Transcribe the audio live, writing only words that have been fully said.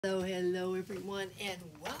Hello everyone, and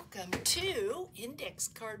welcome to Index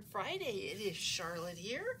Card Friday. It is Charlotte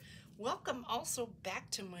here. Welcome also back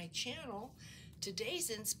to my channel. Today's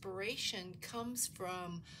inspiration comes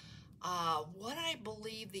from what I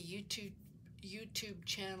believe the YouTube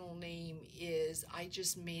channel name is. I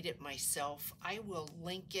just made it myself. I will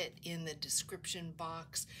link it in the description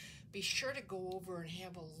box. Be sure to go over and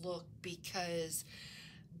have a look, because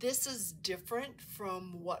this is different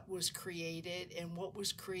from what was created, and what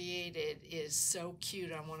was created is so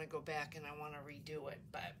cute. I want to go back and I want to redo it,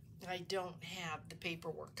 but I don't have the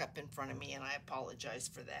paperwork up in front of me, and I apologize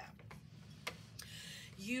for that.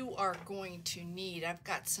 You are going to need, I've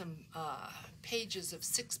got some pages of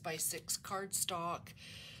 6x6 cardstock.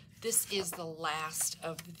 This is the last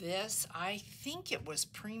of this. I think it was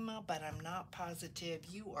Prima, but I'm not positive.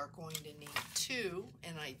 You are going to need 2,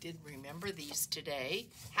 and I did remember these today.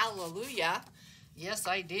 Hallelujah. Yes,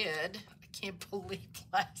 I did. I can't believe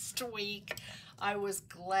last week. I was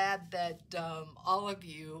glad that all of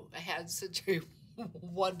you had such a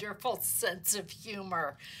wonderful sense of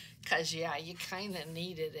humor, because, yeah, you kind of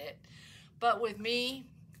needed it. But with me,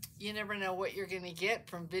 you never know what you're going to get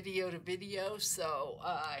from video to video, so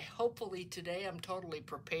hopefully today I'm totally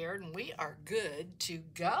prepared and we are good to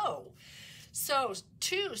go. So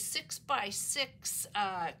 2 6x6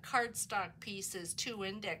 cardstock pieces, 2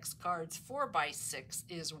 index cards, 4x6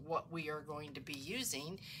 is what we are going to be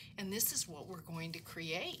using, and this is what we're going to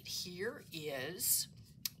create. Here is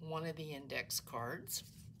one of the index cards,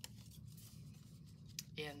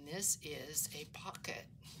 and this is a pocket.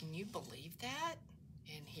 Can you believe that?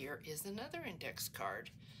 And here is another index card.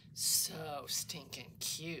 So stinking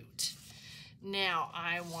cute. Now,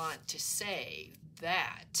 I want to say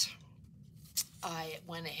that I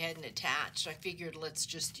went ahead and attached. I figured let's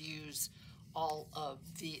just use all of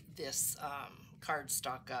this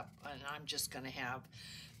cardstock up, and I'm just going to have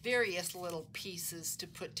various little pieces to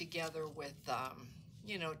put together with,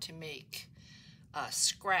 you know, to make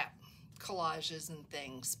scrap collages and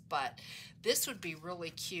things. But this would be really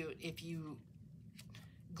cute if you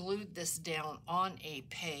glued this down on a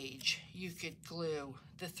page. You could glue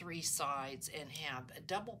the 3 sides and have a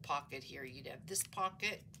double pocket here. You'd have this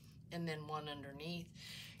pocket and then one underneath.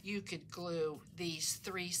 You could glue these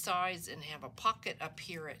 3 sides and have a pocket up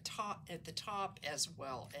here at the top, as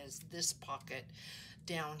well as this pocket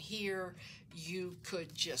down here. You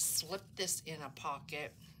could just slip this in a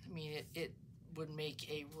pocket. I mean, it would make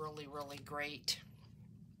a really, really great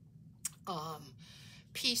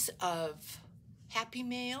piece of Happy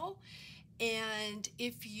Mail. And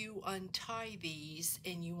if you untie these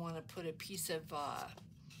and you want to put a piece of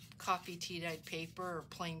coffee tea dyed paper or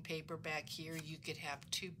plain paper back here, you could have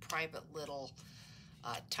 2 private little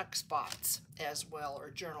tuck spots as well, or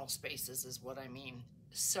journal spaces is what I mean.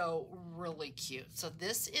 So really cute. So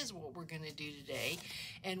this is what we're going to do today,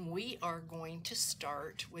 and we are going to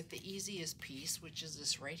start with the easiest piece, which is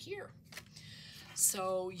this right here.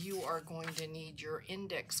 So you are going to need your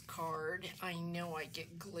index card. I know I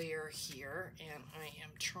get glare here, and I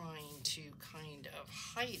am trying to kind of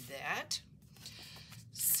hide that.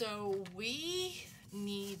 So we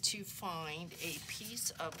need to find a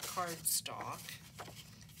piece of cardstock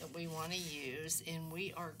that we want to use, and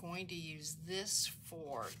we are going to use this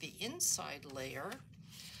for the inside layer.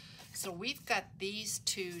 So we've got these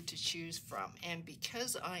 2 to choose from, and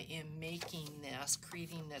because I am making this,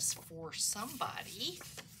 creating this for somebody,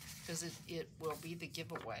 because it will be the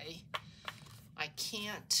giveaway, I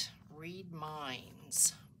can't read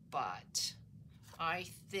minds, but I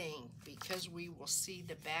think because we will see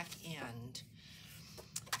the back end,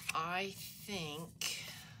 I think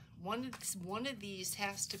one of these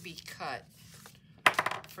has to be cut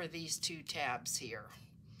for these 2 tabs here.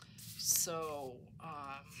 So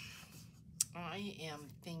I am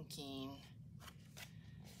thinking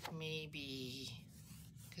maybe,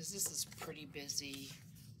 because this is pretty busy,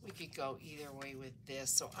 we could go either way with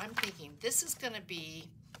this. So I'm thinking this is going to be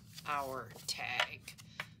our tag.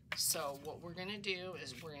 So what we're going to do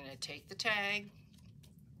is we're going to take the tag,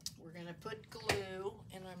 we're going to put glue,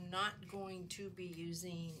 and I'm not going to be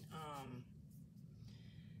using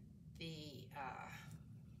the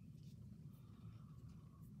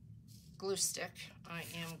glue stick. I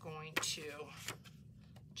am going to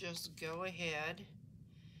just go ahead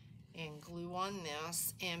and glue on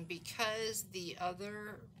this, and because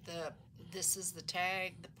this is the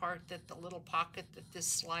tag, the part that the little pocket that this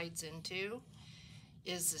slides into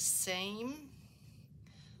is the same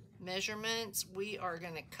measurements, we are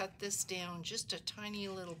going to cut this down just a tiny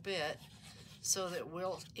little bit so that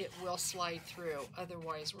it will slide through.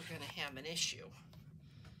 Otherwise, we're going to have an issue.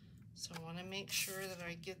 So I want to make sure that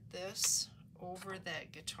I get this over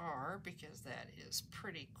that guitar because that is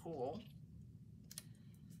pretty cool.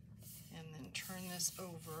 And then turn this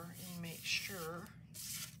over and make sure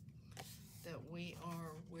that we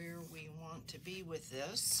are where we want to be with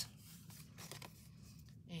this.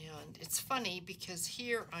 And it's funny because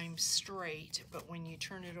here I'm straight, but when you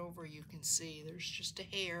turn it over you can see there's just a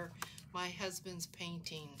hair. My husband's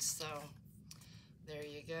painting, so there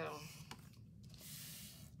you go.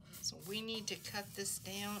 So we need to cut this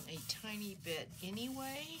down a tiny bit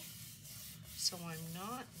anyway, so I'm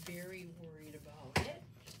not very worried about it.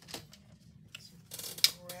 So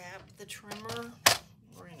grab the trimmer.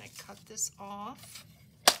 We're going to cut this off.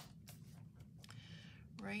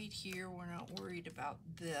 Right here, we're not worried about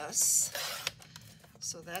this.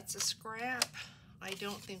 So that's a scrap. I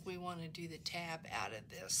don't think we want to do the tab out of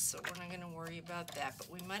this, so we're not going to worry about that.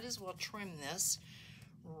 But we might as well trim this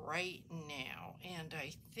right now. And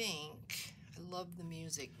I think, I love the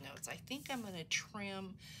music notes, I think I'm going to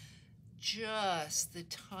trim just the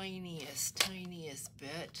tiniest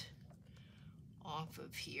bit off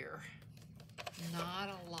of here. Not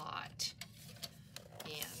a lot.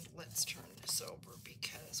 And let's turn this over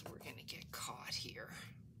because we're going to get caught here.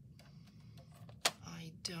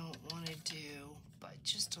 I don't want to do, but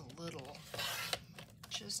just a little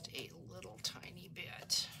tiny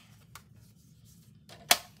bit.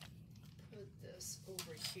 Put this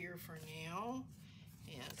over here for now,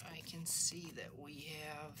 and I can see that we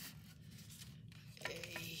have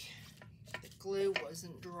the glue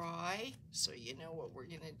wasn't dry, so you know what we're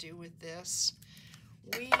going to do with this.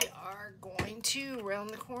 We are going to round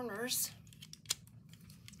the corners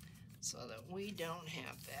so that we don't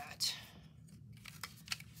have that.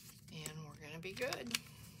 And we're going to be good.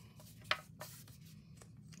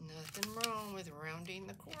 Nothing wrong with rounding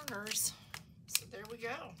the corners. So there we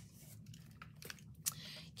go.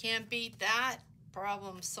 Can't beat that.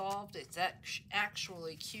 Problem solved. It's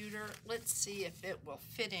actually cuter. Let's see if it will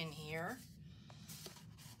fit in here.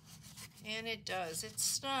 And it does. It's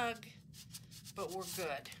snug, but we're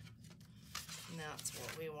good. And that's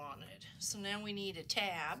what we wanted. So now we need a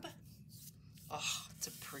tab. Oh, it's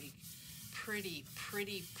a pretty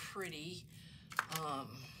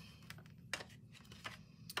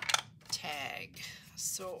tag.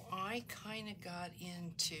 So I kind of got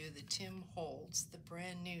into the Tim Holtz, the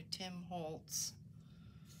brand new Tim Holtz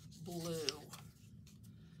blue.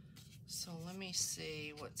 So let me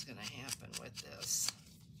see what's going to happen with this.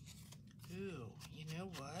 Ooh, you know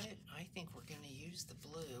what? I think we're going to use the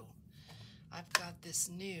blue. I've got this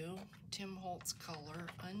new Tim Holtz color,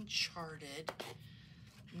 Uncharted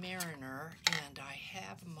Mariner, and I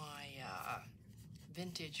have my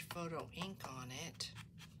vintage photo ink on it.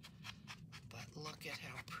 But look at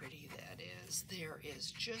how pretty that is. There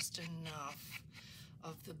is just enough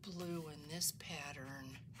of the blue in this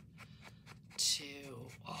pattern to,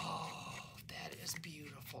 oh, that is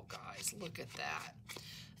beautiful, guys. Look at that.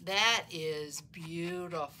 That is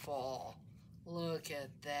beautiful. Look at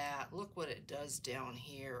that. Look what it does down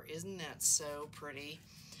here. Isn't that so pretty?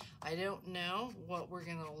 I don't know what we're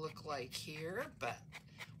going to look like here, but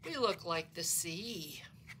we look like the sea.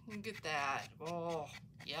 Look at that. Oh,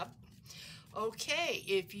 yep. Okay,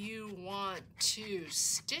 if you want to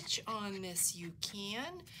stitch on this, you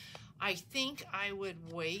can. I think I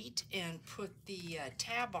would wait and put the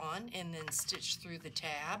tab on and then stitch through the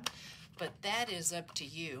tab, but that is up to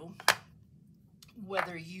you.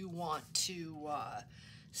 Whether you want to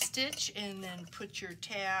stitch and then put your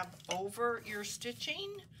tab over your stitching,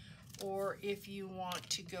 or if you want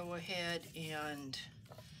to go ahead and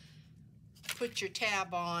put your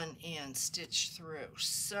tab on and stitch through.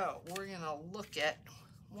 So we're going to look at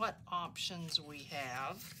what options we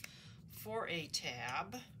have for a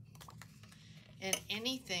tab, and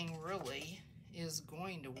anything really is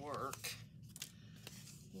going to work.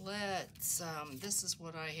 Let's, this is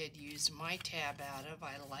what I had used my tab out of.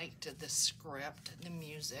 I liked the script, the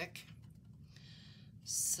music.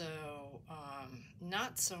 So,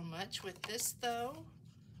 not so much with this though.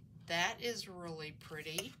 That is really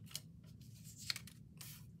pretty.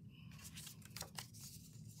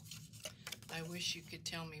 I wish you could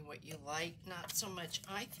tell me what you like. Not so much.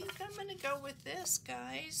 I think I'm going to go with this,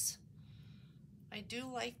 guys. I do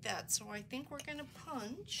like that. So I think we're going to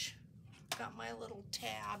punch. Got my little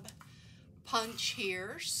tab punch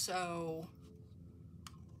here. So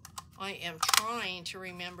I am trying to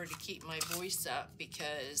remember to keep my voice up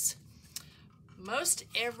because most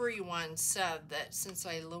everyone said that since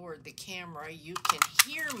I lowered the camera, you can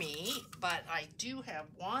hear me, but I do have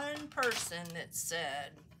one person that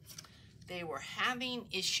said they were having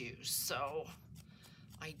issues, so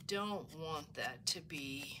I don't want that to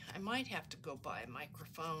be. I might have to go buy a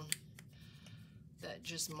microphone. that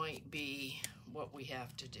just might be what we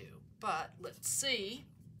have to do. But let's see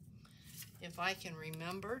if I can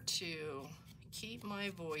remember to keep my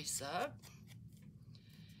voice up,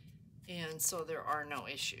 and so there are no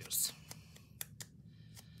issues.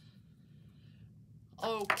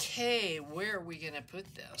 Okay, where are we going to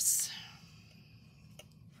put this?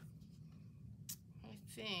 I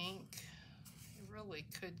think it really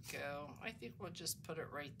could go. I think we'll just put it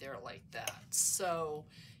right there like that. So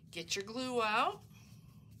get your glue out.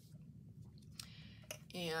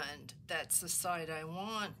 And that's the side I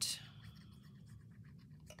want.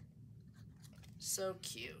 So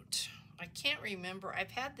cute. I can't remember. I've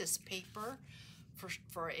had this paper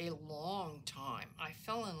for a long time. I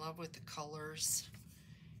fell in love with the colors.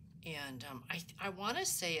 And I want to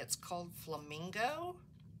say it's called Flamingo,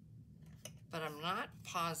 but I'm not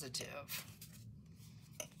positive.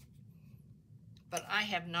 But I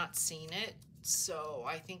have not seen it, so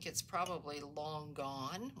I think it's probably long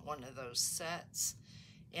gone, one of those sets.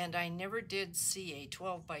 And I never did see a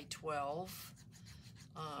 12 by 12.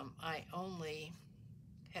 I only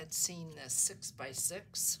had seen this 6 by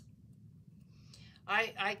 6.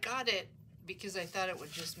 I got it because I thought it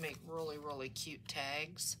would just make really, really cute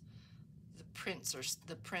tags.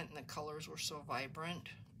 The print and the colors were so vibrant,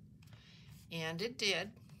 and it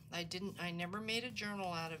did. I never made a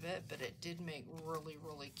journal out of it, but it did make really,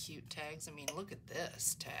 really cute tags. I mean, look at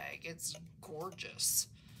this tag. It's gorgeous.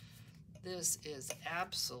 This is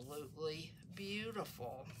absolutely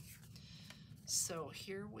beautiful. So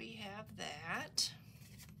here we have that,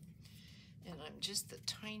 and I'm just the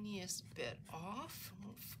tiniest bit off.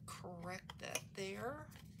 I'll correct that there.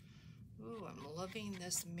 Ooh, I'm loving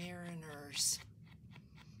this Mariner's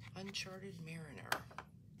Uncharted Mariner.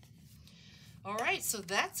 All right, so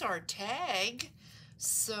that's our tag.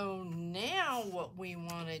 So now what we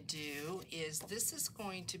want to do is, this is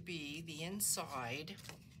going to be the inside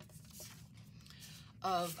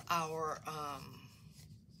of our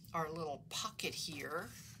little pocket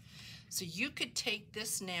here. So you could take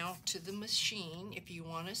this now to the machine if you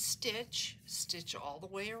want to stitch all the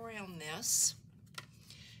way around this.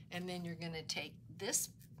 And then you're going to take this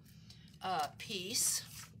piece,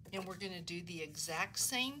 and we're going to do the exact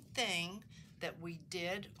same thing that we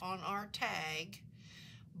did on our tag,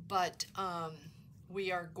 but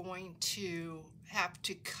we are going to have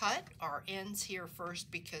to cut our ends here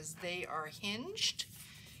first because they are hinged,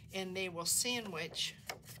 and they will sandwich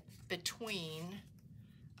between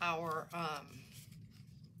our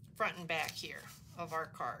front and back here of our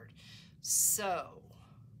card. So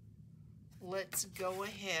let's go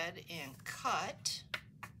ahead and cut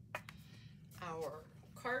our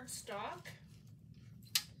cardstock,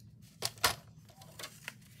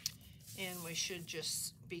 and we should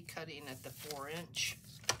just be cutting at the 4-inch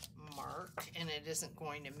mark, and it isn't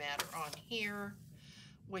going to matter on here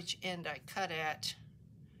which end I cut at,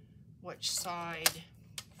 which side.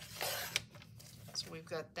 So we've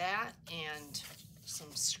got that and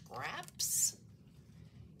some scraps,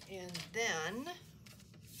 and then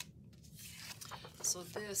so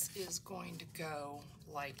this is going to go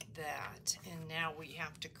like that, and now we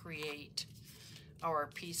have to create our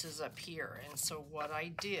pieces up here. And so what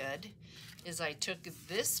I did is I took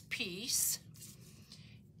this piece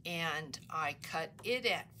and I cut it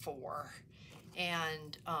at 4,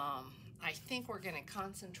 and I think we're going to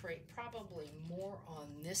concentrate probably more on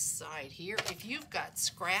this side here. If you've got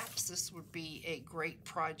scraps, this would be a great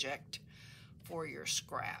project for your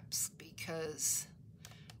scraps, because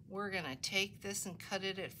we're going to take this and cut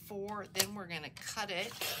it at 4, then we're going to cut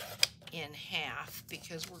it in half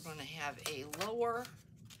because we're going to have a lower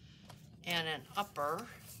and an upper.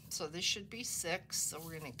 So this should be 6, so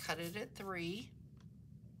we're going to cut it at 3.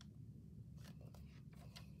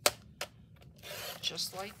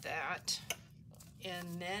 Just like that. And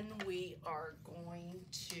then we are going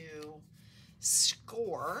to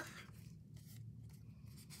score.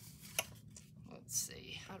 Let's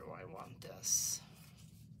see, how do I want this?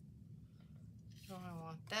 Do I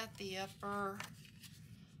want that the upper?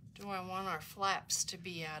 Do I want our flaps to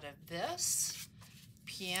be out of this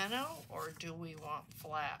piano, or do we want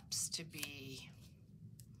flaps to be...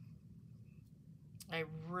 I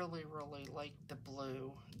really, really like the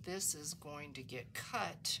blue. This is going to get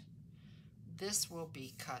cut. This will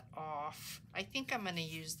be cut off. I think I'm going to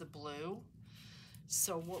use the blue.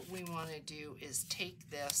 So what we want to do is take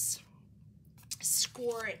this,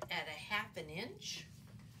 score it at a 1/2 inch,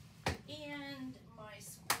 and my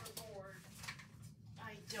scoreboard,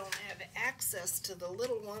 I don't have access to the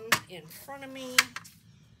little one in front of me.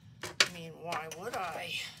 I mean, why would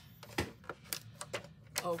I?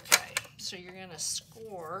 Okay, so you're going to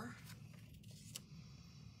score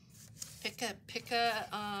Pick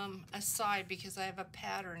a side, because I have a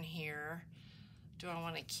pattern here. Do I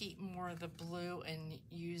want to keep more of the blue and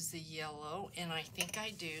use the yellow? And I think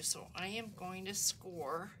I do. So I am going to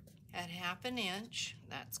score at 1/2 inch.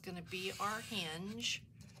 That's going to be our hinge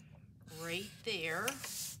right there.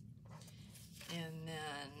 And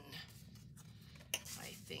then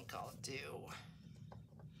I think I'll do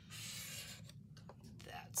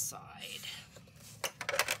that side.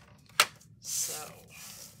 So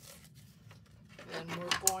then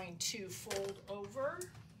we're going to fold over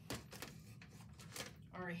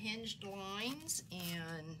our hinged lines,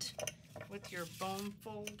 and with your bone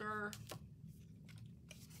folder,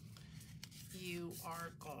 you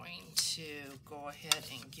are going to go ahead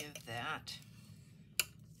and give that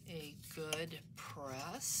a good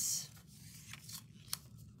press.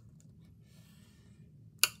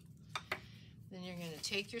 Then you're going to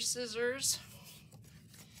take your scissors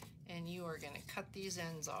and you are going to cut these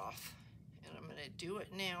ends off. And I'm going to do it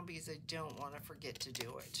now because I don't want to forget to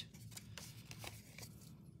do it.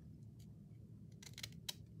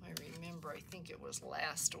 I remember, I think it was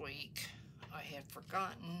last week, I had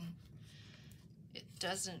forgotten. It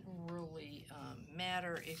doesn't really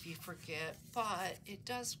matter if you forget, but it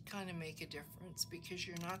does kind of make a difference because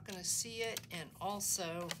you're not going to see it, and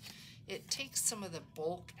also it takes some of the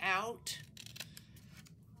bulk out.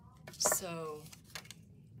 So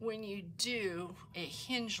when you do a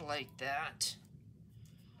hinge like that,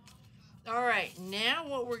 all right, now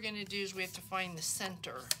what we're going to do is we have to find the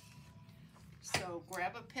center. So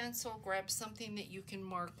grab a pencil, grab something that you can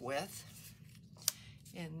mark with,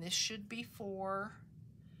 and this should be 4.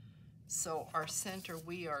 So our center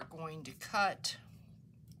we are going to cut.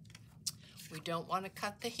 We don't want to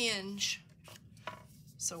cut the hinge,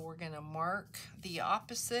 so we're going to mark the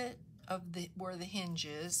opposite of where the hinge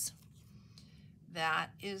is.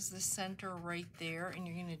 That is the center right there, and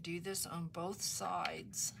you're going to do this on both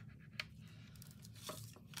sides.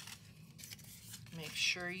 Make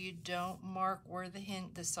sure you don't mark where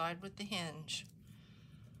the side with the hinge.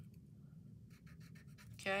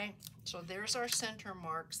 Okay, so there's our center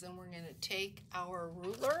marks. Then we're going to take our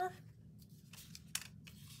ruler.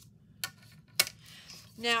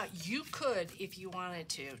 Now you could, if you wanted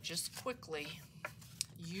to, just quickly,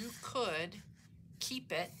 you could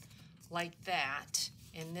keep it like that,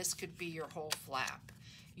 and this could be your whole flap.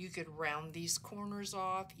 You could round these corners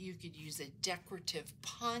off. You could use a decorative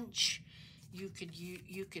punch. You could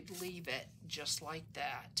leave it just like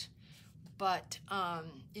that. But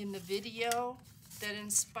in the video that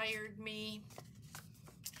inspired me,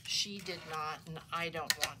 she did not, and I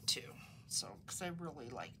don't want to. So, because I really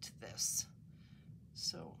liked this.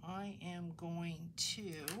 So I am going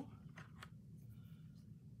to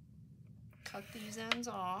cut these ends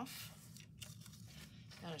off.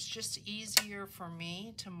 And it's just easier for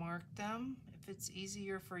me to mark them. If it's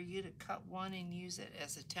easier for you to cut one and use it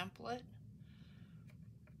as a template,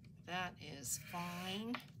 that is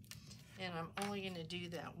fine. And I'm only going to do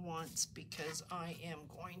that once because I am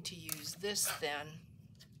going to use this then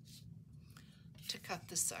to cut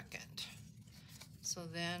the second. So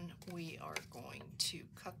then we are going to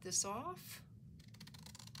cut this off.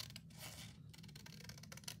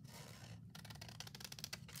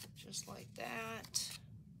 Just like that.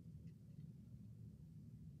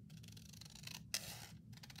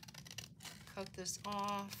 Cut this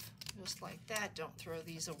off just like that. Don't throw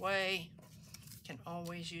these away. You can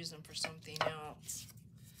always use them for something else.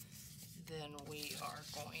 Then we are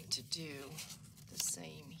going to do the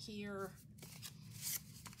same here.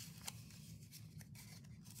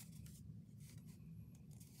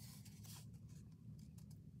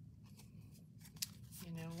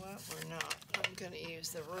 You know what? We're not. I'm going to use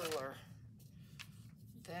the ruler.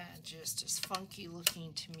 That just is funky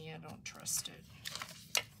looking to me. I don't trust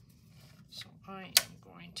it. So I am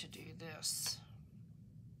going to do this.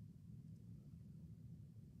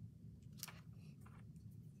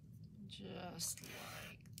 Just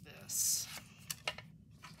like this.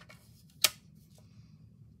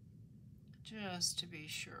 Just to be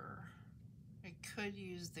sure. I could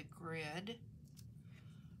use the grid,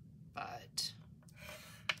 but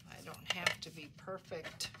I don't have to be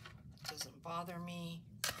perfect. It doesn't bother me.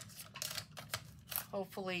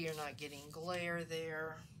 Hopefully you're not getting glare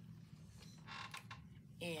there.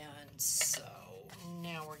 And so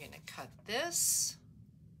now we're going to cut this.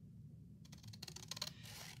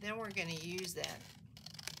 Then we're going to use that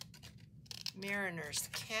Mariner's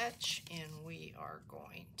Catch, and we are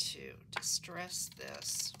going to distress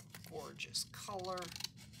this gorgeous color.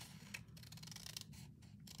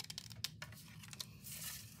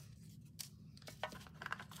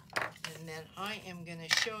 And then I am going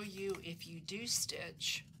to show you, if you do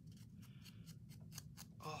stitch,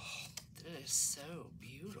 is so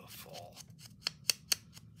beautiful.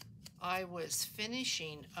 I was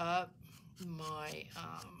finishing up my,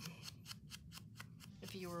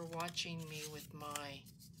 if you were watching me with my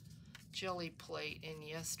jelly plate in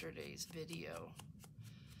yesterday's video,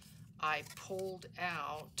 I pulled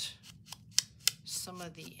out some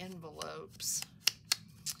of the envelopes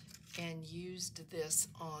and used this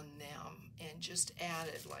on them and just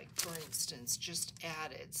added, like for instance, just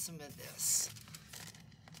added some of this.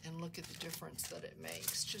 And look at the difference that it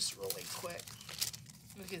makes, just really quick.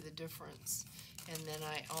 Look at the difference. And then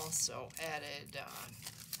I also added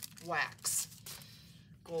wax,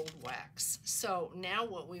 gold wax. So now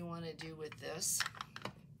what we want to do with this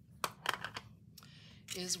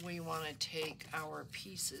is we want to take our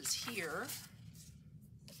pieces here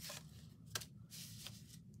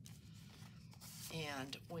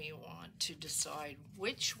and we want to decide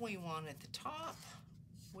which we want at the top,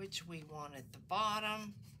 which we want at the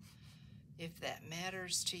bottom, if that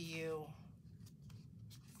matters to you.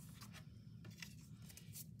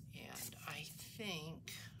 And I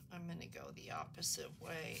think I'm going to go the opposite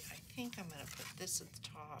way. I think I'm going to put this at the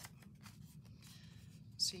top.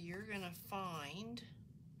 So you're going to find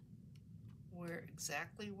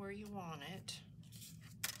exactly where you want it.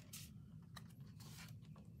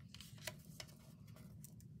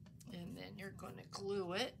 And then you're going to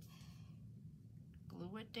glue it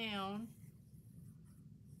down.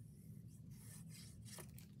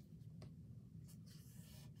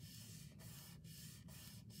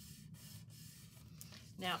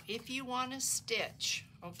 Now, if you want to stitch,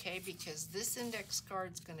 okay, because this index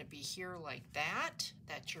card's going to be here like that,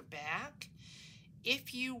 that's your back.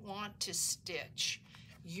 If you want to stitch,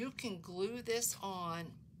 you can glue this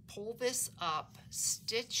on, pull this up,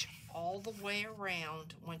 stitch all the way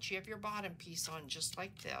around. Once you have your bottom piece on just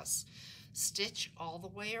like this, stitch all the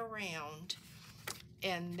way around,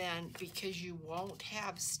 and then because you won't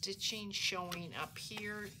have stitching showing up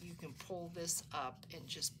here, you can pull this up and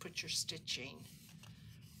just put your stitching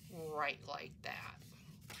right like that.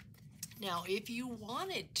 Now, if you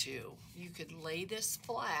wanted to, you could lay this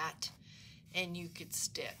flat and you could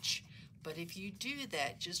stitch. But if you do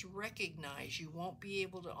that, just recognize you won't be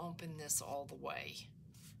able to open this all the way.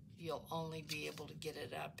 You'll only be able to get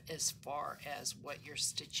it up as far as what your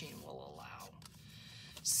stitching will allow.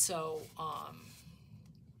 So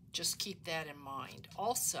just keep that in mind.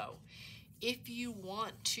 Also, if you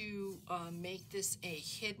want to make this a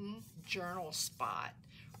hidden journal spot,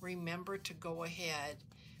 remember to go ahead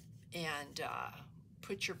and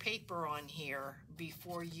put your paper on here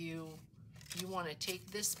before you want to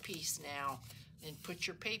take this piece now and put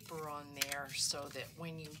your paper on there so that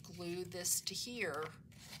when you glue this to here,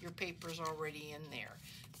 your paper's already in there,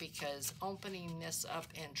 because opening this up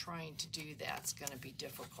and trying to do that's going to be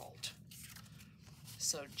difficult.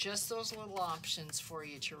 So just those little options for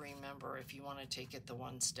you to remember if you want to take it the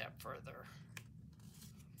one step further.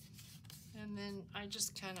 And then I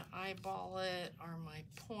just kind of eyeball it, are my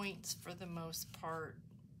points for the most part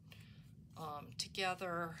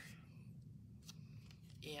together.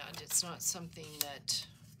 And it's not something that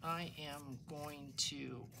I am going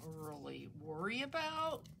to really worry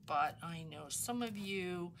about, but I know some of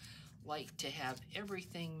you like to have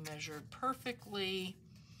everything measured perfectly,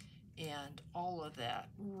 and all of that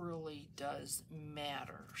really does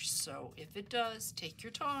matter. So if it does, take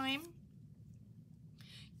your time,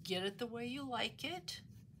 get it the way you like it,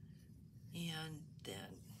 and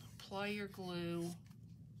then apply your glue.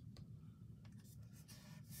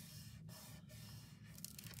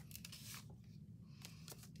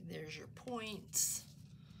 There's your points.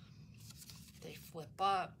 They flip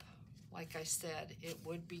up. Like I said, it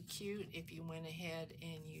would be cute if you went ahead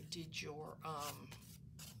and you did your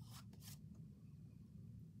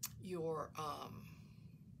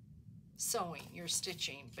sewing, your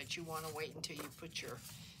stitching, but you want to wait until you put your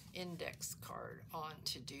index card on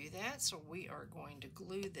to do that. So we are going to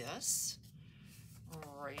glue this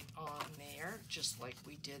right on there, just like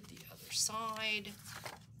we did the other side,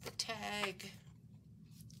 the tag.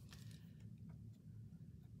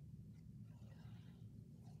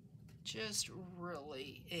 Just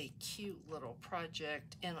really a cute little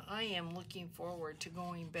project, and I am looking forward to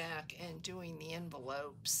going back and doing the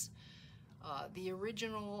envelopes. The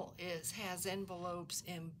original has envelopes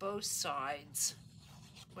in both sides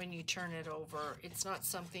when you turn it over. It's not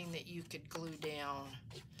something that you could glue down,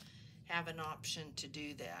 have an option to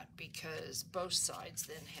do that, because both sides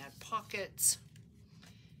then had pockets,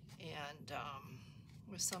 and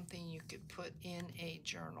was something you could put in a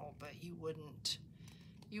journal, but you wouldn't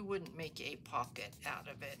make a pocket out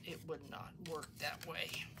of it. It would not work that way.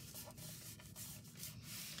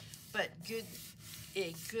 But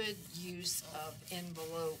a good use of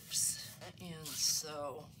envelopes, and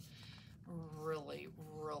so really,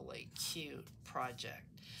 really cute project.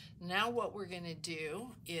 Now what we're going to do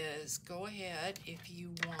is go ahead, if you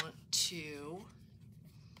want to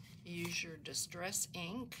use your distress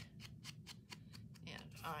ink, and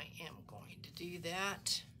I am going to do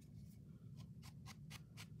that.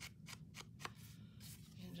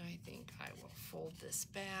 And I think I will fold this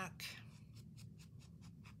back.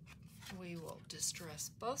 We will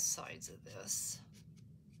distress both sides of this.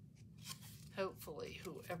 Hopefully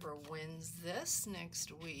whoever wins this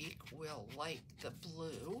next week will like the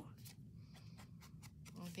blue.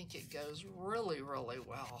 I think it goes really, really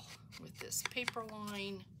well with this paper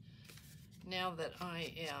line. Now that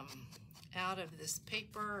I am out of this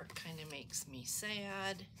paper, it kind of makes me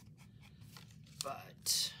sad,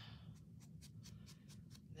 but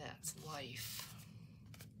that's life.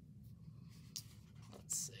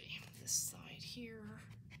 Let's see, this side here.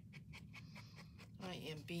 I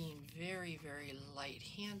am being very, very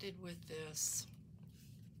light-handed with this.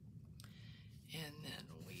 And then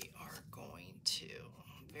we are going to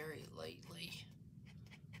very lightly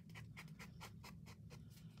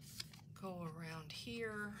go around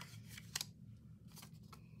here.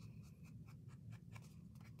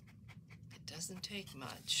 It doesn't take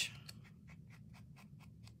much.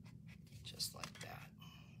 Just like that.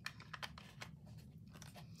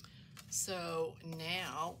 So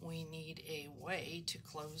now we need a way to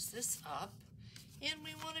close this up, and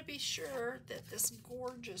we want to be sure that this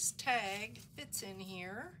gorgeous tag fits in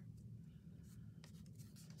here.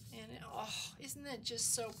 And oh, isn't that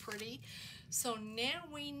just so pretty? So now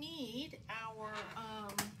we need our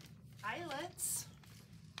eyelets,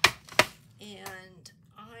 and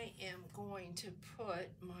I am going to put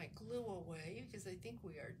my glue away because I think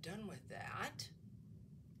we are done with that.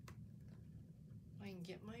 I can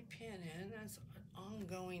get my pen in, that's an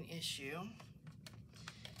ongoing issue.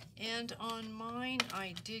 And on mine,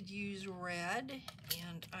 I did use red,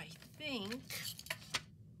 and I think,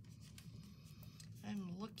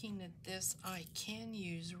 I'm looking at this, I can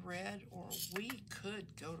use red, or we could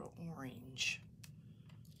go to orange.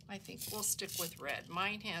 I think we'll stick with red.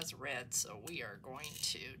 Mine has red, so we are going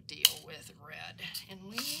to deal with red. And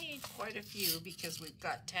we need quite a few because we've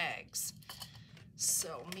got tags.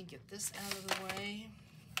 So let me get this out of the way.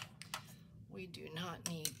 We do not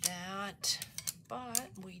need that, but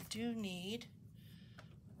we do need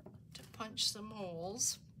to punch some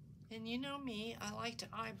holes. And you know me, I like to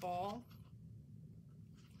eyeball.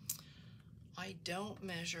 I don't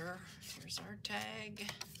measure. Here's our tag.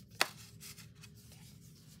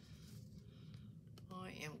 I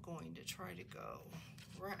am going to try to go.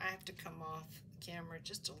 I have to come off camera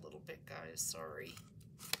just a little bit, guys, sorry.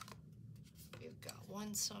 We've got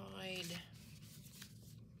one side.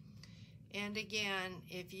 And again,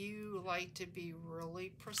 if you like to be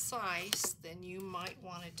really precise, then you might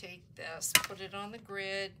want to take this, put it on the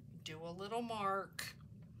grid, do a little mark.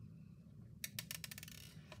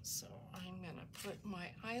 So I'm going to put my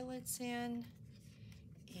eyelets in,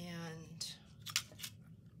 and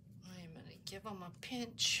I'm going to give them a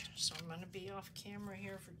pinch. So I'm going to be off camera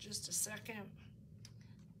here for just a second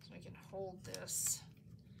so I can hold this.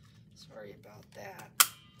 Sorry about that.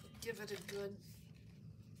 Give it a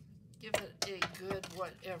good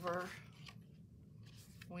whatever.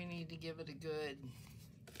 We need to give it a good,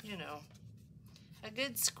 you know, a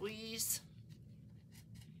good squeeze.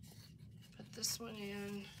 Put this one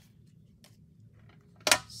in.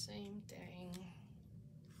 Same thing.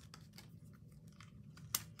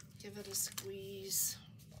 Give it a squeeze.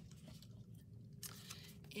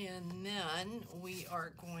 And then we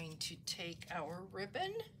are going to take our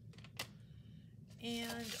ribbon,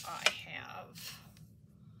 and I have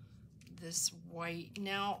this white.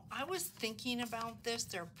 Now, I was thinking about this.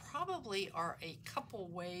 There probably are a couple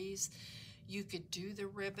ways you could do the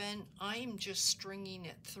ribbon. I'm just stringing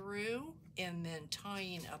it through and then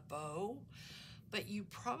tying a bow, but you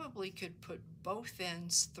probably could put both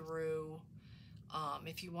ends through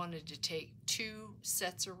if you wanted to take two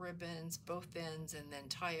sets of ribbons, both ends, and then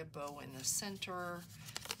tie a bow in the center.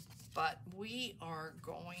 But we are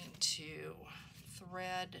going to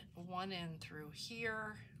thread one end through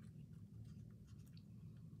here.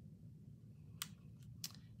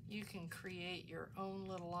 You can create your own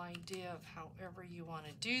little idea of however you want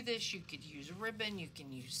to do this. You could use ribbon, you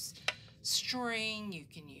can use string, you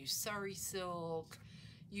can use sari silk,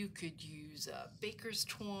 you could use baker's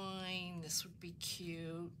twine. This would be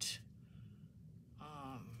cute.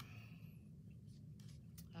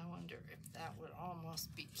 I wonder if that would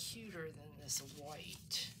almost be cuter than this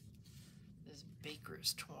white, this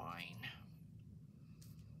baker's twine.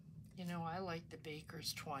 You know, I like the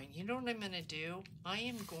baker's twine. You know what I'm going to do? I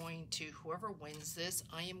am going to, whoever wins this,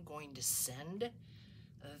 I am going to send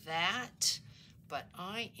that. But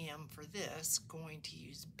I am, for this, going to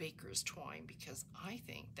use baker's twine because I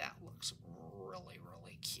think that looks really,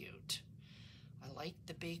 really cute. I like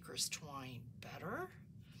the baker's twine better,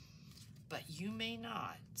 but you may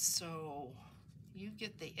not. So you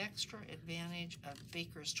get the extra advantage of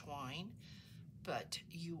baker's twine, but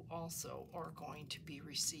you also are going to be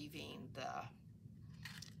receiving the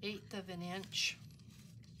 1/8 of an inch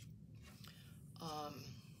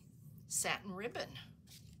satin ribbon.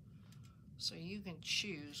 So you can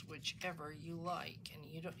choose whichever you like. And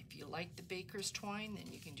you don't, if you like the baker's twine,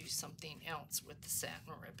 then you can do something else with the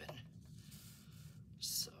satin ribbon.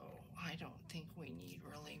 So I don't think we need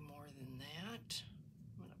really more than that.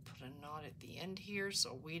 I'm going to put a knot at the end here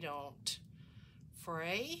so we don't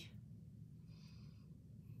fray.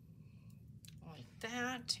 Like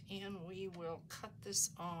that, and we will cut this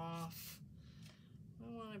off.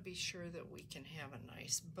 We want to be sure that we can have a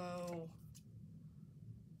nice bow.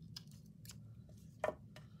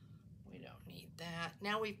 We don't need that.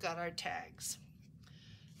 Now we've got our tags.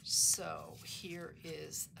 So here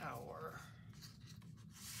is our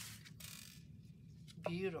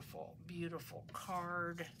beautiful, beautiful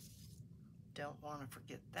card. Don't want to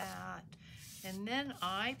forget that. And then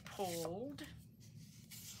I pulled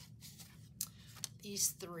these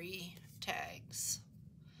 3 tags.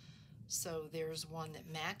 So there's one that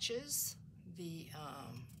matches the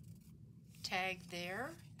tag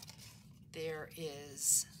there. There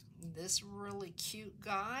is this really cute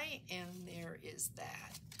guy, and there is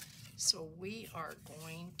that. So we are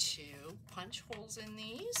going to punch holes in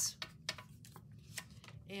these.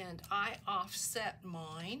 And I offset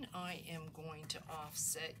mine. I am going to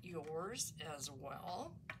offset yours as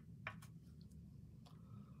well.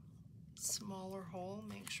 Smaller hole,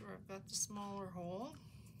 make sure I've got the smaller hole.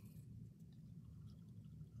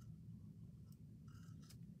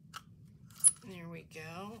 There we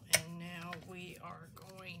go, and now we are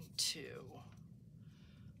going to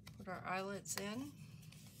put our eyelets in.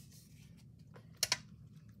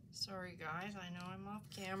 Sorry guys, I know I'm off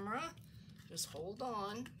camera. Just hold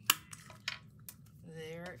on.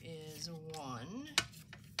 There is one.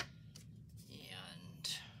 And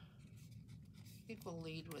I think we'll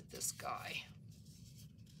lead with this guy.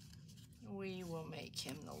 We will make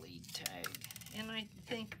him the lead tag. And I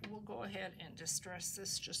think we'll go ahead and distress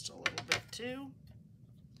this just a little bit too.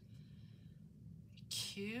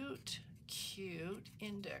 Cute, cute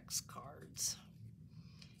index cards.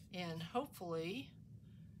 And hopefully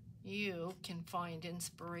you can find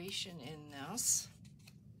inspiration in this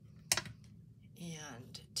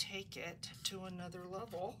and take it to another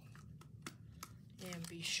level. And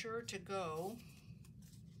be sure to go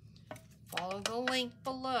follow the link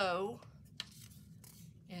below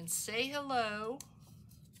and say hello.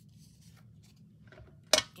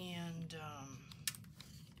 And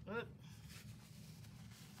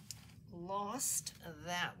lost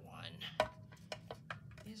that one.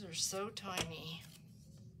 These are so tiny.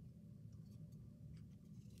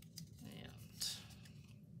 And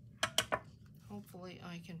hopefully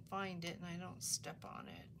I can find it and I don't step on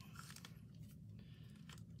it.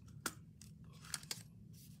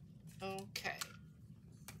 Okay,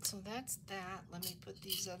 so that's that. Let me put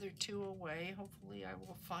these other 2 away. Hopefully I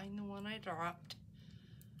will find the one I dropped.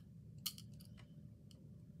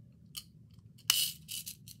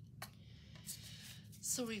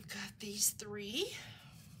 So we've got these 3.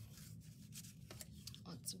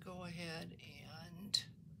 Let's go ahead and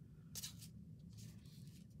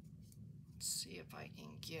see if I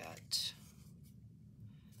can get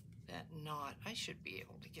that knot. I should be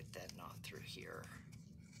able to get that knot through here.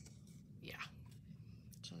 Yeah.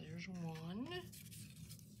 So there's one.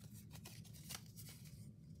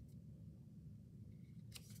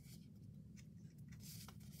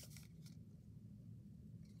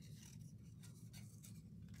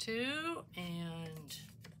 Two, and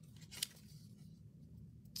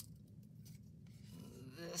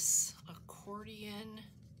this accordion.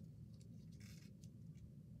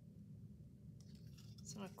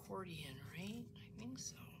 It's an accordion, right? I think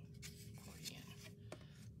so. Accordion.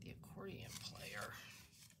 The accordion player.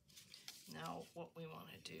 Now what we want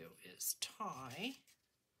to do is tie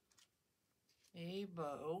a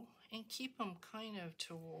bow and keep them kind of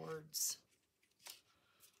towards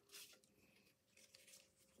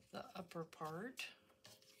the upper part.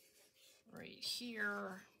 Right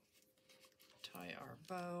here. Tie our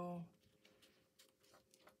bow.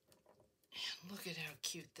 And look at how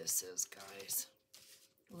cute this is, guys.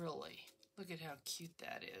 Really, look at how cute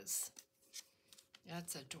that is.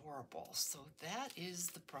 That's adorable. So that is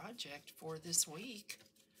the project for this week.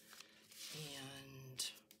 And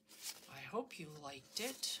I hope you liked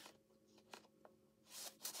it.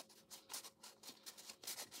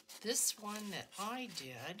 This one that I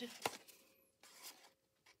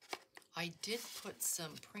did put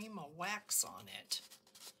some Prima wax on it.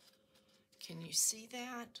 Can you see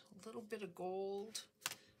that? A little bit of gold.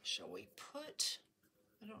 Shall we put,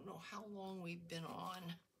 I don't know how long we've been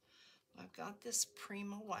on. I've got this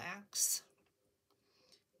Prima wax.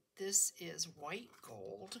 This is white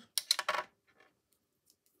gold.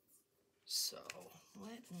 So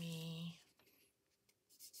let me,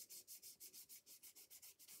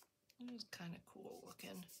 it is kind of cool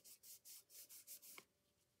looking.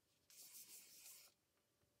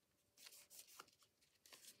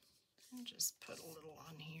 And just put a little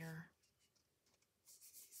on here.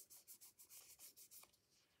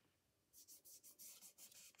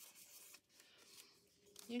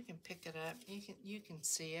 You can pick it up. You can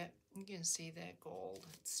see it. You can see that gold.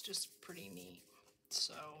 It's just pretty neat.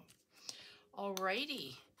 So,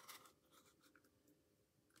 alrighty.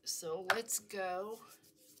 So let's go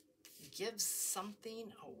give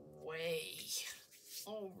something away.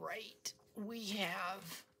 All right. We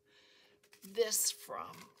have this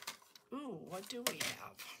from, ooh, what do we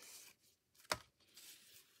have?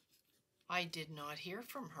 I did not hear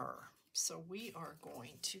from her. So we are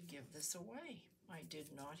going to give this away. I did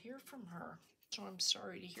not hear from her, so I'm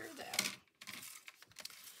sorry to hear that.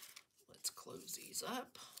 Let's close these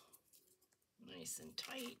up nice and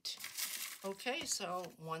tight. Okay, so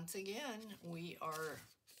once again, we are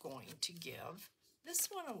going to give this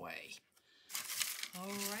one away.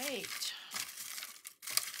 All right.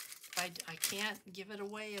 I can't give it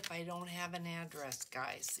away if I don't have an address,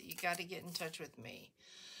 guys. So you got to get in touch with me.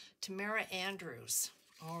 Tamara Andrews.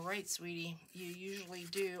 All right, sweetie, you usually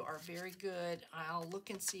are very good. I'll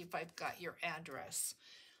look and see if I've got your address.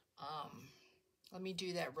 Let me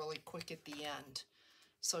do that really quick at the end.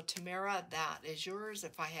 So Tamara, that is yours.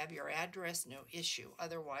 If I have your address, no issue.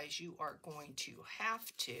 Otherwise, you are going to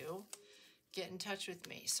have to get in touch with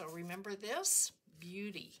me. So remember this?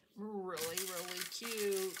 Beauty. Really, really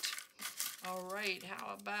cute. All right,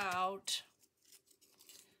 how about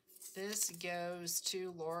this goes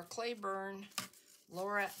to Laura Claiborne.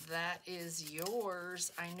 Laura, that is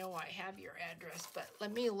yours. I know I have your address, but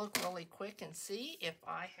let me look really quick and see if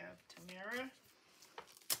I have Tamara.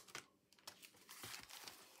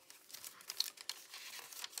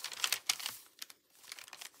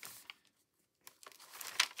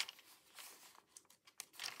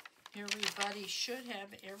 Everybody should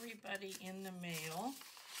have everybody in the mail.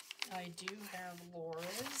 I do have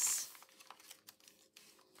Laura's.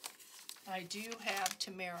 I do have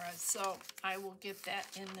Tamara, so I will get that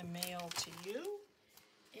in the mail to you.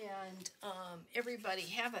 And everybody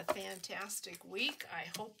have a fantastic week. I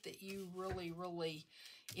hope that you really, really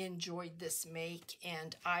enjoyed this make,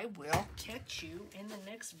 and I will catch you in the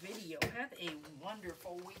next video. Have a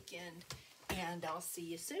wonderful weekend, and I'll see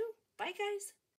you soon. Bye, guys.